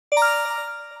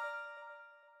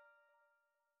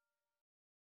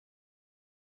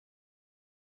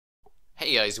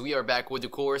Hey guys, we are back with the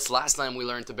course. Last time we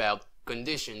learned about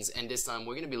conditions, and this time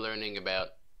we're going to be learning about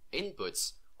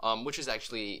inputs, which is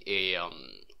actually a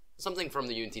something from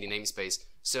the Unity namespace.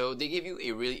 So they give you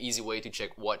a really easy way to check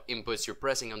what inputs you're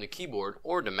pressing on the keyboard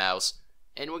or the mouse,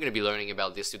 and we're going to be learning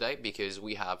about this today because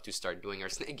we have to start doing our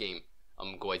snake game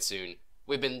quite soon.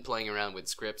 We've been playing around with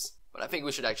scripts, but I think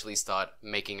we should actually start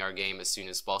making our game as soon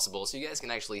as possible so you guys can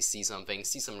actually see something,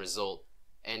 see some result,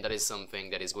 and that is something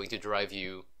that is going to drive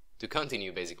you to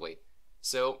continue, basically.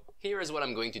 So here is what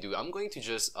I'm going to do. I'm going to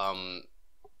just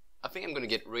I think I'm going to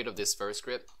get rid of this first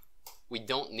script. We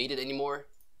don't need it anymore,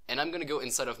 and I'm going to go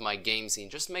inside of my game scene.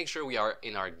 Just make sure we are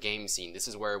in our game scene. This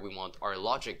is where we want our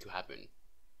logic to happen,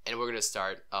 and we're going to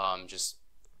start just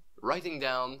writing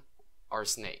down our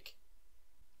snake.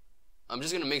 I'm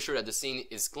just going to make sure that the scene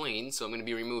is clean, so I'm going to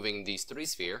be removing these 3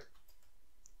 spheres.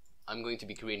 I'm going to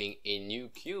be creating a new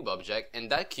cube object,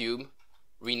 and that cube,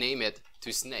 rename it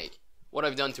to snake. What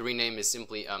I've done to rename is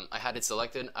simply I had it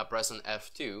selected, I press on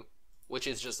F2, which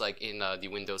is just like in the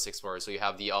Windows Explorer, so you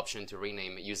have the option to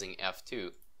rename using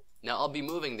F2. Now I'll be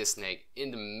moving this snake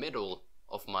in the middle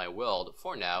of my world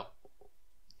for now,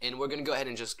 and we're gonna go ahead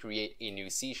and just create a new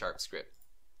C# script.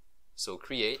 So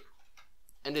create,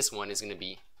 and this one is gonna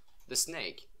be the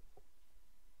snake.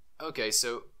 Okay,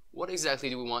 so what exactly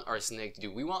do we want our snake to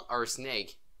do? We want our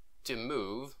snake to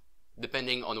move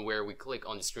depending on where we click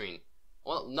on the screen.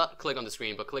 Well, not click on the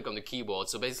screen, but click on the keyboard.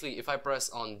 So basically, if I press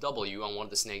on W, I want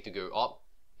the snake to go up.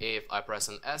 If I press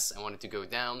on S, I want it to go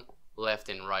down, left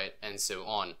and right, and so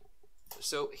on.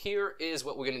 So here is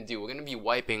what we're going to do. We're going to be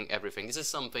wiping everything. This is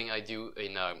something I do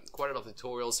in quite a lot of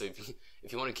tutorials, so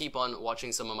if you want to keep on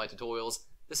watching some of my tutorials,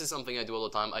 this is something I do all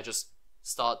the time. I just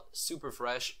start super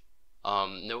fresh,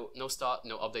 no start,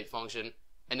 no update function,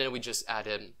 and then we just add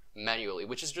in manually,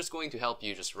 which is just going to help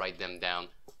you just write them down,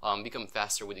 become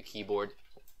faster with the keyboard.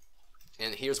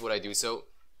 And here's what I do. So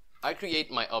I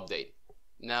create my update.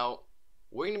 Now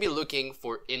we're going to be looking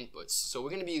for inputs, so we're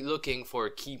going to be looking for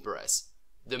key press.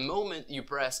 The moment you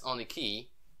press on the key,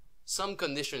 some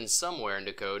condition somewhere in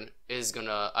the code is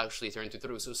gonna actually turn to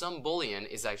true, so some boolean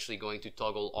is actually going to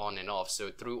toggle on and off, so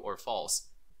true or false.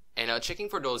 And checking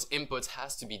for those inputs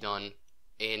has to be done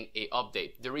in a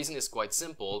update. The reason is quite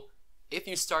simple. If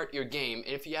you start your game,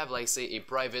 and if you have, like, say, a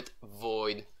private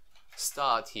void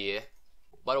start here,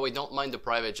 by the way, don't mind the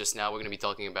private just now, we're going to be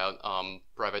talking about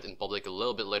private and public a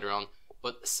little bit later on,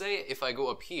 but say if I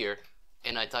go up here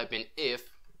and I type in if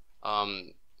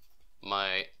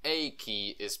my A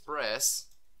key is pressed,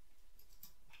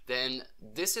 then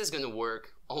this is going to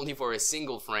work only for a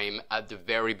single frame at the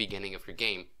very beginning of your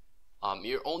game.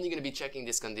 You're only going to be checking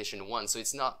this condition once, so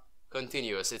it's not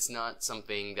continuous, it's not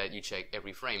something that you check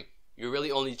every frame. You're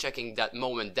really only checking that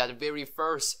moment, that very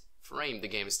first frame the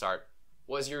game start.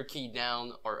 Was your key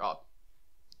down or up?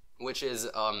 Which is,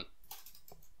 I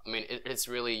mean, it's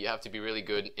really, you have to be really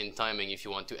good in timing if you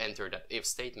want to enter that if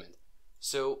statement.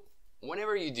 So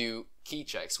whenever you do key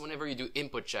checks, whenever you do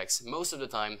input checks, most of the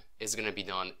time it's going to be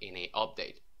done in a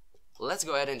update. Let's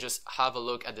go ahead and just have a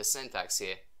look at the syntax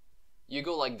here. You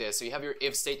go like this, so you have your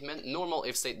if statement, normal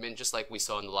if statement, just like we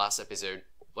saw in the last episode,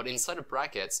 but inside of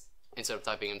brackets, instead of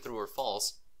typing in true or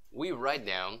false, we write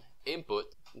down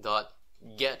input dot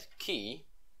get key.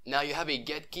 Now you have a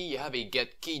get key, you have a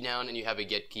get key down, and you have a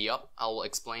get key up. I will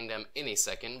explain them in a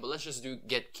second, but let's just do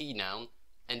get key down,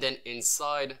 and then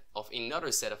inside of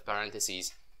another set of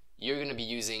parentheses, you're going to be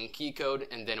using key code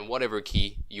and then whatever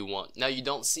key you want. Now you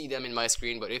don't see them in my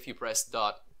screen, but if you press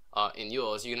dot in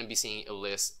yours, you're going to be seeing a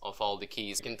list of all the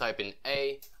keys. You can type in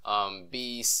A,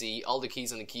 B, C, all the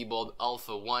keys on the keyboard,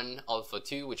 alpha 1, alpha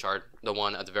 2, which are the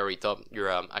one at the very top, your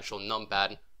actual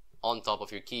numpad on top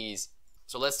of your keys.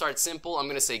 So let's start simple. I'm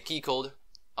going to say key code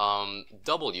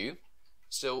W.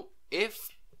 So if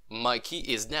my key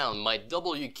is down, my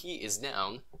W key is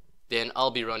down, then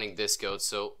I'll be running this code.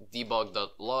 So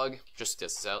debug.log, just to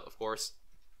test this out, of course,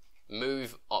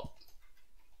 move up.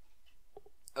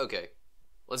 Okay.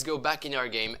 Let's go back in our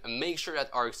game and make sure that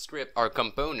our script, our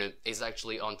component, is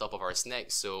actually on top of our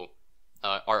snake, so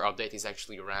our update is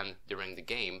actually ran during the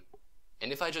game.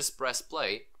 And if I just press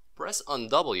play, press on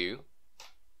W,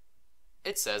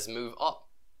 it says move up.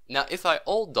 Now if I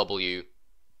hold W,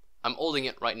 I'm holding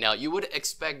it right now, you would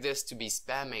expect this to be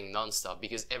spamming non-stop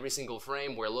because every single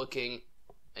frame we're looking,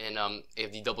 and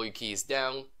if the W key is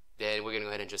down, then we're gonna go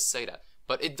ahead and just say that.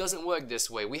 But it doesn't work this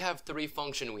way. We have 3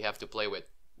 functions we have to play with.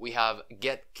 We have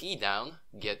get key down,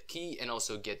 get key, and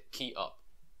also get key up.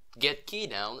 Get key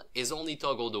down is only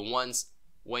toggled once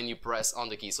when you press on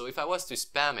the key. So if I was to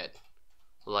spam it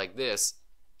like this,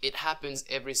 it happens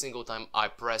every single time I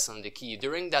press on the key.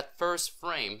 During that first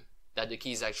frame that the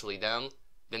key is actually down,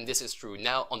 then this is true.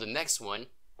 Now on the next one,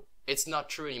 it's not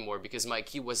true anymore because my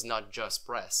key was not just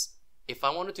press. If I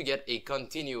wanted to get a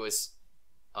continuous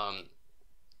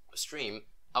stream,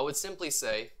 I would simply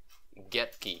say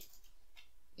get key.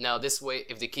 Now this way,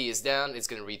 if the key is down, it's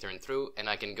going to return through, and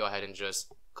I can go ahead and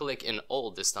just click in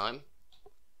all this time.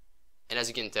 And as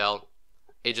you can tell,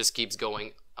 it just keeps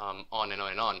going on and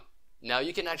on and on. Now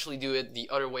you can actually do it the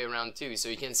other way around too. So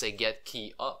you can say get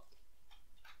key up,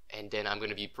 and then I'm going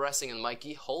to be pressing on my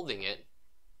key, holding it.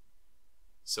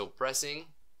 So pressing,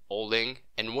 holding,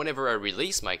 and whenever I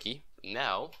release my key,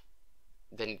 now,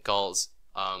 then it calls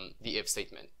the if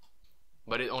statement.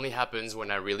 But it only happens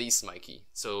when I release my key.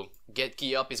 So get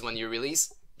key up is when you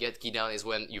release, get key down is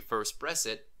when you first press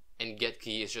it, and get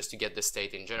key is just to get the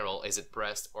state in general. Is it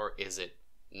pressed or is it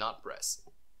not pressed?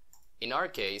 In our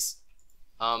case,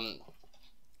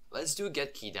 let's do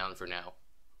get key down for now.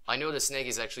 I know the snake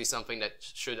is actually something that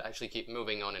should actually keep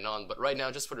moving on and on, but right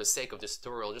now, just for the sake of this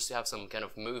tutorial, just to have some kind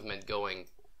of movement going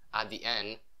at the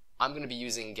end, I'm going to be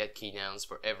using get key downs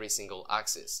for every single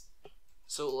axis.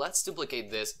 So let's duplicate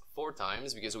this 4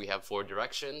 times because we have 4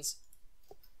 directions.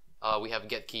 We have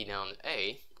get key down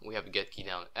A, we have get key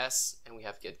down S, and we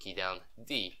have get key down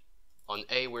D. On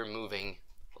A we're moving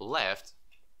left,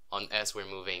 on S we're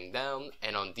moving down,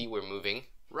 and on D we're moving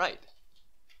right.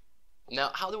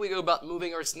 Now how do we go about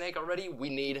moving our snake already? We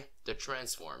need the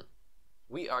transform.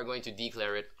 We are going to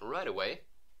declare it right away.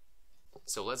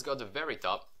 So let's go to the very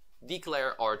top,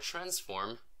 declare our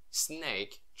transform,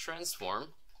 snake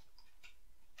transform,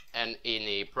 and in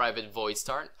a private void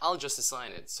start, I'll just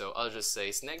assign it. So I'll just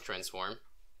say snake transform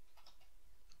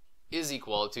is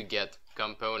equal to get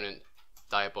component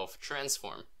type of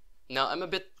transform. Now I'm a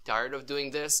bit tired of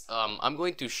doing this. I'm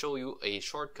going to show you a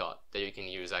shortcut that you can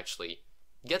use actually.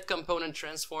 Get component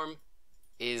transform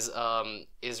is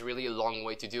really a long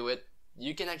way to do it.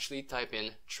 You can actually type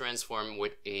in transform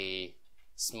with a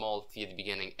small t at the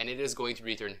beginning, and it is going to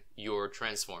return your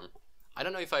transform. I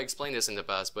don't know if I explained this in the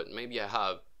past, but maybe I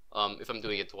have. If I'm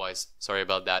doing it twice, sorry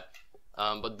about that.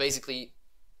 But basically,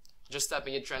 just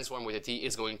typing in transform with a T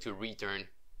is going to return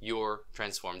your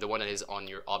transform, the one that is on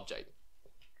your object.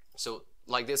 So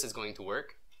like this is going to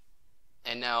work.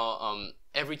 And now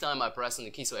every time I press on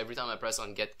the key, so every time I press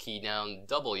on get key down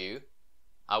W,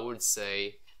 I would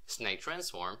say snake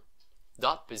transform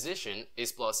dot position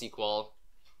is plus equal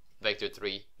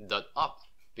vector3 dot up,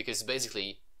 because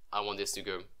basically I want this to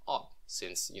go up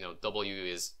since, you know, W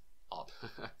is up.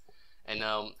 And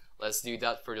now let's do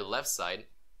that for the left side.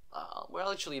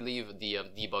 We'll actually leave the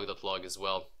debug.log as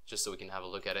well, just so we can have a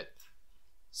look at it.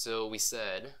 So we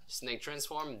said snake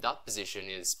transform dot position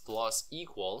is plus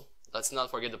equal. Let's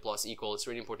not forget the plus equal. It's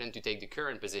really important to take the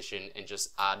current position and just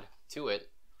add to it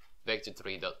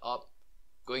vector3 dot up.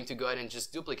 Going to go ahead and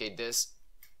just duplicate this.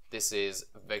 This is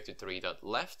vector3 dot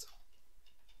left,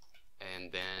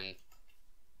 and then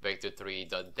vector3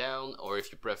 dot down, or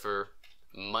if you prefer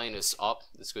minus up,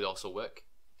 this could also work.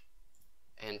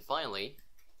 And finally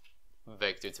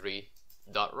vector3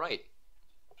 dot right.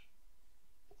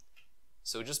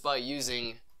 So just by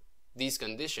using these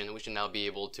conditions, we should now be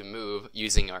able to move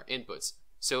using our inputs.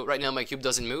 So right now my cube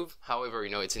doesn't move, however,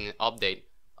 you know, it's in an update.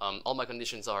 All my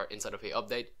conditions are inside of a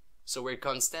update, so we're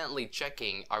constantly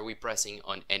checking, are we pressing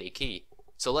on any key.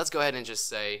 So let's go ahead and just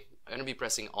say I'm gonna be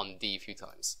pressing on D a few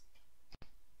times.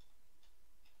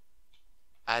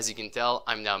 As you can tell,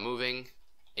 I'm now moving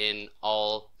in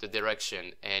all the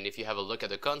direction, and if you have a look at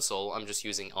the console, I'm just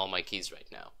using all my keys right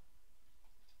now.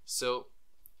 So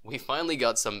we finally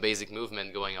got some basic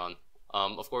movement going on.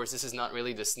 Of course, this is not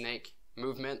really the snake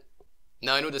movement.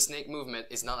 Now I know the snake movement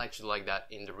is not actually like that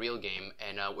in the real game,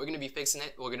 and we're going to be fixing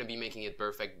it. We're going to be making it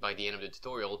perfect by the end of the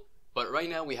tutorial. But right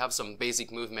now we have some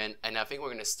basic movement, and I think we're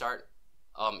going to start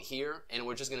here, and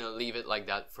we're just going to leave it like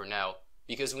that for now,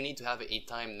 because we need to have a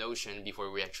time notion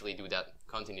before we actually do that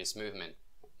continuous movement.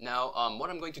 Now what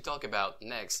I'm going to talk about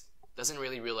next doesn't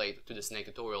really relate to the snake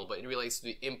tutorial, but it relates to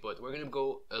the input. We're going to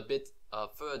go a bit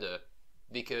further,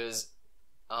 because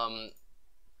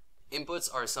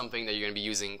inputs are something that you're going to be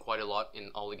using quite a lot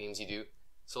in all the games you do.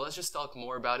 So let's just talk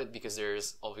more about it, because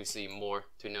there's obviously more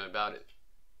to know about it.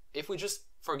 If we just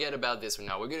forget about this for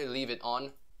now, we're going to leave it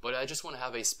on, but I just want to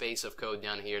have a space of code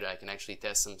down here that I can actually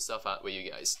test some stuff out with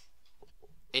you guys.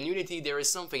 In Unity, there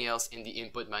is something else in the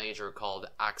input manager called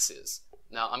axes.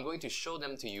 Now I'm going to show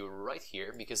them to you right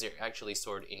here, because they're actually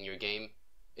stored in your game.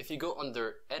 If you go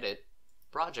under Edit,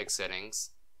 Project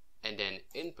Settings, and then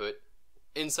Input,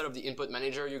 inside of the input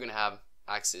manager you're going to have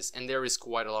axes, and there is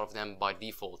quite a lot of them by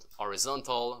default.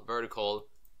 Horizontal, vertical,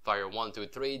 fire 1, 2,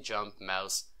 3, jump,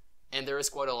 mouse, and there is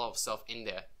quite a lot of stuff in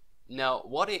there. Now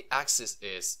what a axis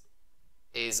is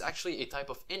is actually a type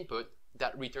of input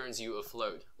that returns you a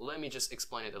float. Let me just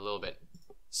explain it a little bit.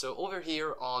 So over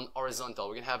here on horizontal,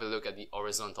 we're going to have a look at the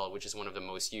horizontal, which is one of the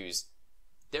most used.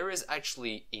 There is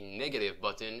actually a negative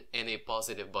button and a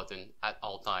positive button at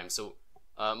all times. So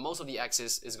most of the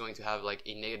axis is going to have like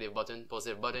a negative button,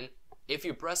 positive button. If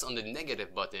you press on the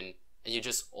negative button and you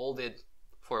just hold it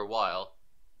for a while,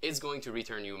 it's going to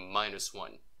return you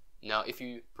 -1. Now if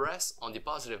you press on the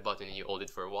positive button and you hold it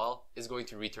for a while, it's going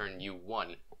to return you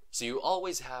 1. So you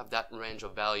always have that range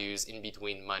of values in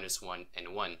between -1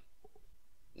 and 1.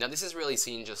 Now this is really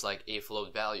seen just like a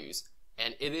float values,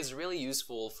 and it is really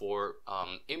useful for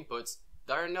inputs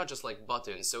that are not just like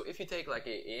buttons. So if you take like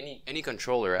any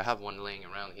controller, I have one laying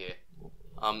around here,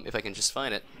 if I can just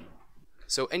find it.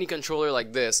 So any controller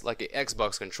like this, like a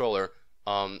Xbox controller,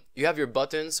 you have your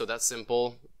buttons, so that's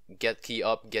simple. Get key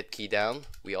up, get key down.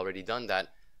 We already done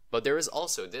that. But there is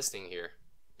also this thing here,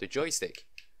 the joystick.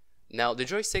 Now the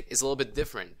joystick is a little bit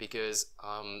different because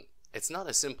it's not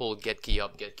a simple get key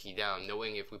up, get key down,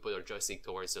 knowing if we put our joystick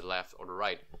towards the left or the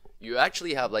right. You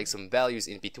actually have like some values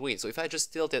in between. So if I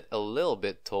just tilt it a little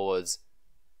bit towards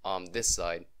this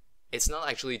side, it's not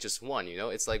actually just 1, you know,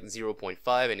 it's like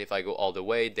 0.5, and if I go all the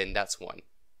way, then that's 1.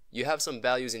 You have some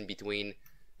values in between,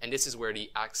 and this is where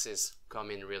the axes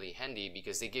come in really handy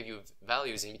because they give you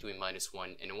values in between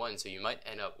 -1 and 1, so you might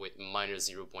end up with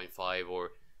 -0.5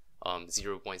 or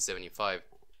 0.75.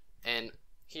 And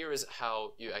here is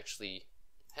how you actually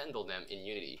handle them in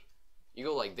Unity. You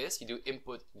go like this, you do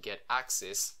input get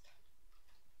axis,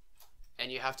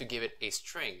 and you have to give it a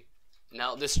string.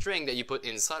 Now the string that you put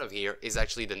inside of here is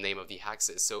actually the name of the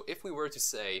axis. So if we were to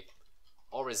say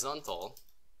horizontal,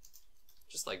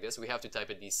 just like this, we have to type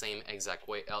it the same exact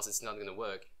way, else it's not going to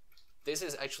work. This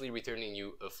is actually returning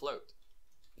you a float.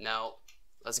 Now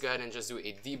let's go ahead and just do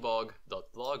a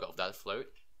debug.log of that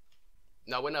float.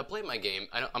 Now when I play my game,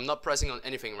 I'm not pressing on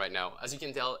anything right now. As you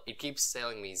can tell, it keeps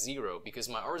telling me 0 because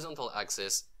my horizontal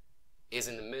axis is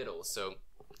in the middle. So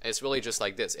it's really just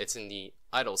like this, it's in the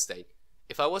idle state.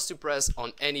 If I was to press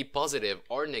on any positive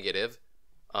or negative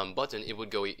button, it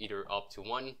would go either up to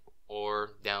 1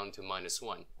 or down to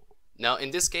 -1. Now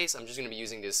in this case, I'm just going to be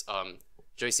using this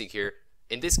joystick here.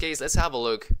 In this case, let's have a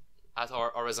look at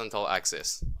our horizontal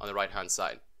axis on the right hand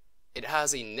side. It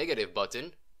has a negative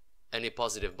button and a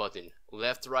positive button,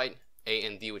 left, right, A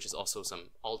and D, which is also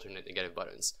some alternate negative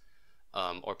buttons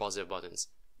or positive buttons.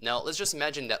 Now let's just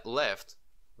imagine that left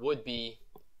would be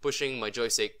pushing my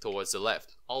joystick towards the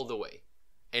left all the way,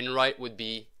 and right would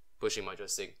be pushing my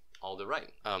joystick all the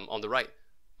right, on the right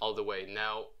all the way.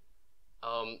 Now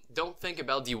don't think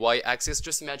about the y-axis,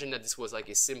 just imagine that this was like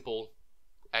a simple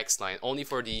x line only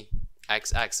for the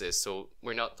x-axis, so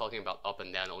we're not talking about up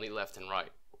and down, only left and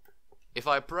right. If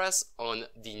I press on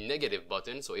the negative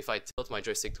button, so if I tilt my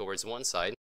joystick towards one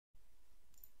side,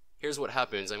 here's what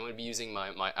happens. I'm going to be using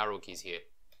my arrow keys here.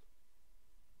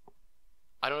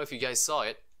 I don't know if you guys saw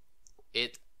it.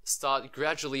 It started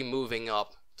gradually moving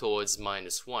up towards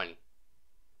 -1.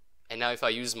 And now if I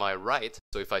use my right,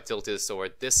 so if I tilt this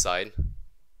toward this side,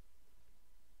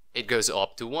 it goes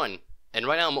up to 1. And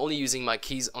right now I'm only using my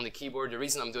keys on the keyboard. The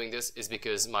reason I'm doing this is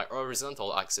because my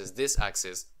horizontal axis, this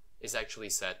axis, is actually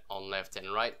set on left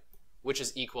and right, which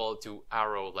is equal to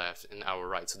arrow left and arrow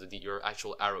right, so your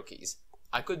actual arrow keys.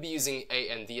 I could be using A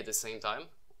and D at the same time,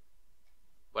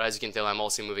 but as you can tell, I'm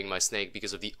also moving my snake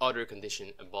because of the other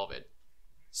condition above it.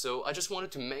 So I just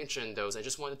wanted to mention those. I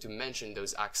just wanted to mention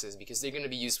those axes because they're going to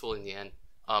be useful in the end.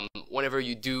 Whenever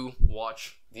you do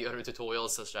watch the other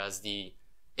tutorials, such as the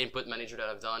input manager that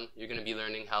I've done, you're going to be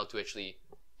learning how to actually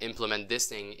implement this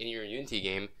thing in your Unity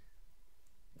game.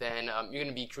 Then you're going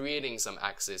to be creating some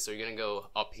axes. So you're going to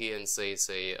go up here and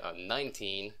say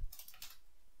 19.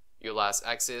 Your last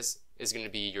axis is going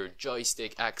to be your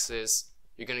joystick axis.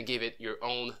 You're going to give it your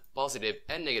own positive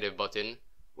and negative button,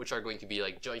 which are going to be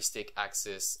like joystick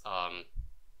axis.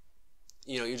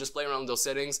 You just play around with those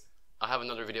settings. I have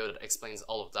another video that explains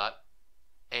all of that.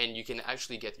 And you can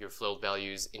actually get your float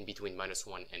values in between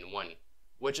 -1 and 1,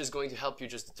 which is going to help you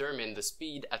just determine the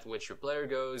speed at which your player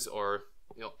goes, or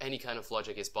any kind of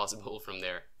logic is possible from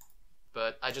there.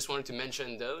 But I just wanted to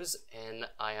mention those, and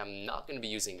I am not going to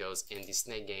be using those in the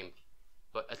snake game,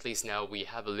 but at least now we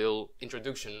have a little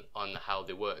introduction on how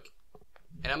they work.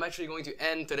 And I'm actually going to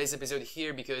end today's episode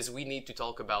here because we need to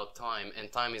talk about time,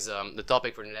 and time is the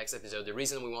topic for the next episode. The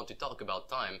reason we want to talk about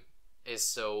time is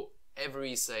so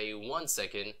every, say, 1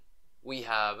 second, we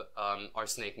have our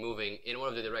snake moving in one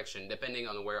of the direction, depending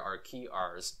on where our key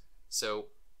are. So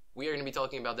we are going to be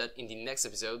talking about that in the next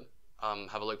episode.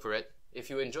 Have a look for it. If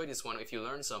you enjoyed this one, if you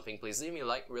learned something, please leave me a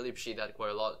like. Really appreciate that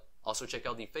quite a lot. Also check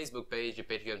out the Facebook page, the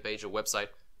Patreon page, the website,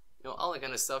 all that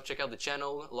kind of stuff. Check out the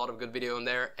channel, a lot of good video on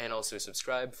there, and also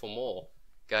subscribe for more.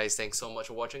 Guys, thanks so much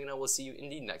for watching, and I will see you in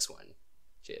the next one.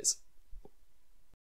 Cheers.